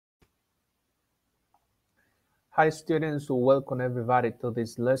Hi students, welcome everybody to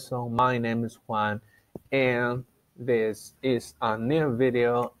this lesson. My name is Juan and this is a new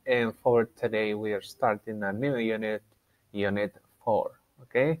video, and for today we are starting a new unit, unit 4,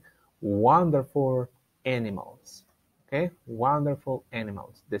 okay? Wonderful animals, okay? Wonderful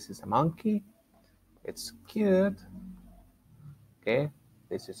animals. This is a monkey, it's cute, okay?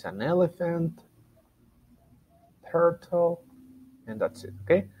 This is an elephant, turtle, and that's it,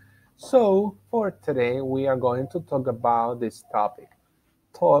 okay? So for today we are going to talk about this topic.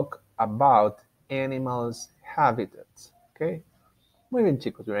 Talk about animals' habitats. ¿Ok? Muy bien,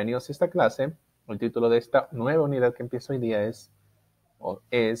 chicos, bienvenidos a esta clase. El título de esta nueva unidad que empieza hoy día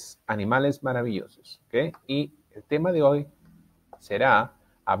es Animales Maravillosos. ¿Ok? Y el tema de hoy será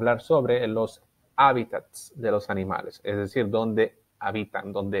hablar sobre los hábitats de los animales, es decir, dónde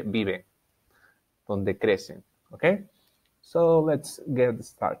habitan, dónde viven, dónde crecen. ¿Ok? So let's get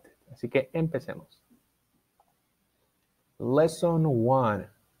started. Así que empecemos. Lesson 1.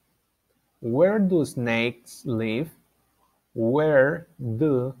 Where do snakes live? Where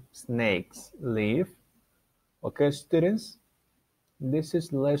do snakes live? Okay, students, this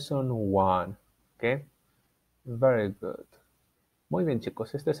is lesson 1. Okay, very good. Muy bien,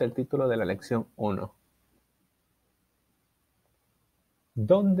 chicos, este es el título de la lección 1.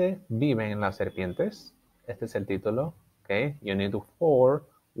 ¿Dónde viven las serpientes? Este es el título. Okay, Unit 4,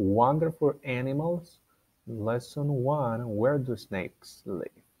 Wonderful Animals. Lesson 1, Where do snakes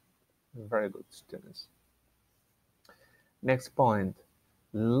live? Very good, students. Next point.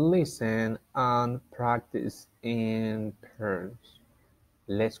 Listen and practice in pairs.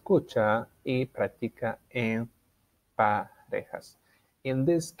 Le escucha y practica en parejas. In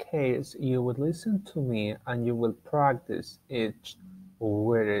this case, you would listen to me and you will practice each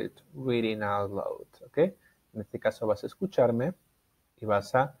word reading out loud. ¿Ok? En este caso vas a escucharme y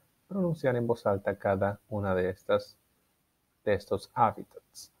vas a pronunciar en voz alta cada una de estos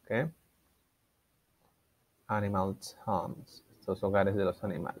hábitats. ¿Ok? Animal homes. Estos hogares de los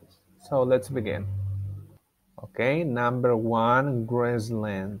animales. So let's begin. Okay, number 1,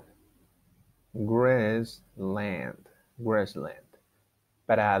 grassland. Grassland. Grassland.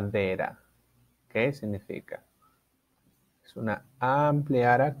 Pradera. ¿Qué significa? Es una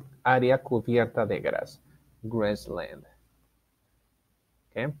amplia área cubierta de gras. Grassland.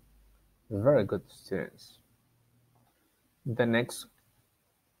 Okay, very good, students. The next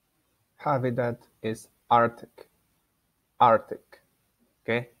habitat is Arctic. Arctic.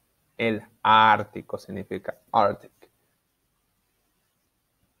 Okay, el Ártico significa Arctic.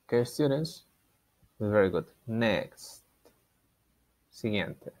 Okay, students? Very good. Next.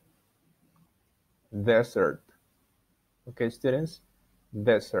 Siguiente. Desert. Okay, students?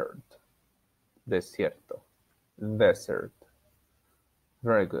 Desert. Desierto. Desert.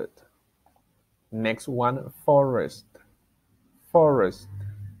 Very good. Next one, forest. Forest.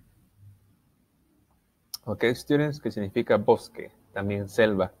 Okay, students, que significa bosque, también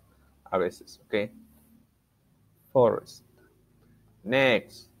selva a veces, okay? Forest.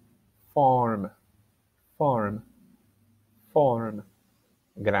 Next, farm. Farm. Farm.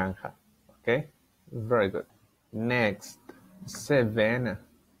 Granja, okay? Very good. Next, savanna.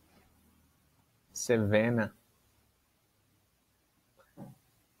 Savanna.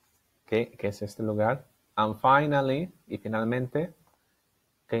 Okay, ¿qué es este lugar? And finally, y finalmente,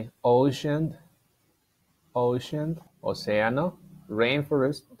 okay, ocean. Ocean, océano,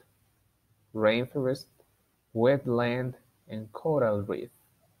 rainforest, rainforest, wetland, and coral reef.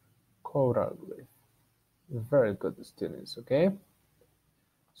 Coral reef. Very good, students, okay?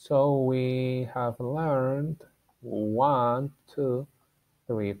 So we have learned 1, 2,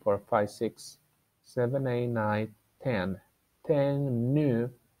 3, 4, 5, 6, 7, 8, 9, 10. 10 new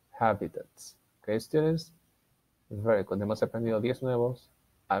habitats. Okay, students? Very good. Hemos aprendido 10 nuevos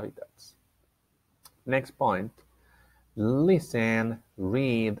habitats. Next point. Listen,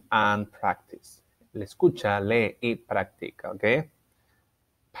 read, and practice. Le escucha, lee y practica, okay?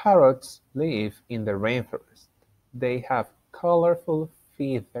 Parrots live in the rainforest. They have colorful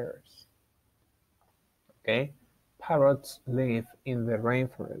feathers. Okay? Parrots live in the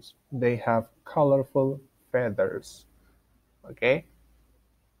rainforest. They have colorful feathers. Okay?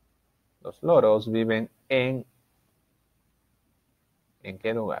 Los loros viven ¿en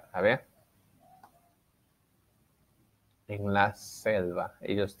qué lugar? A ver. En la selva.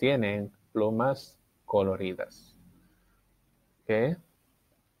 Ellos tienen plumas coloridas. Okay?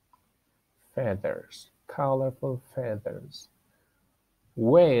 Feathers, colorful feathers.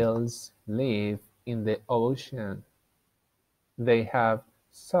 Whales live in the ocean. They have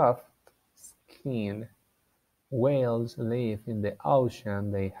soft skin. Whales live in the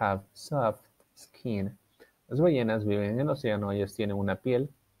ocean. They have soft skin. Las ballenas viven en el océano, ellas tienen una piel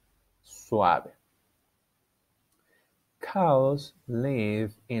suave. Cows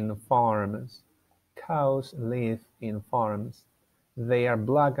live in farms. Cows live in farms. They are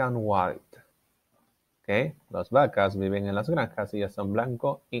black and white. Okay. Las vacas viven en las granjas, ellas son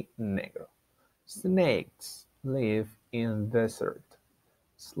blanco y negro. Snakes live in desert.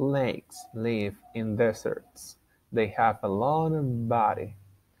 Snakes live in deserts. They have a long body.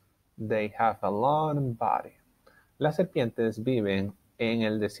 They have a long body. Las serpientes viven en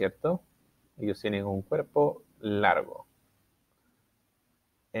el desierto. Ellos tienen un cuerpo largo.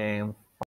 And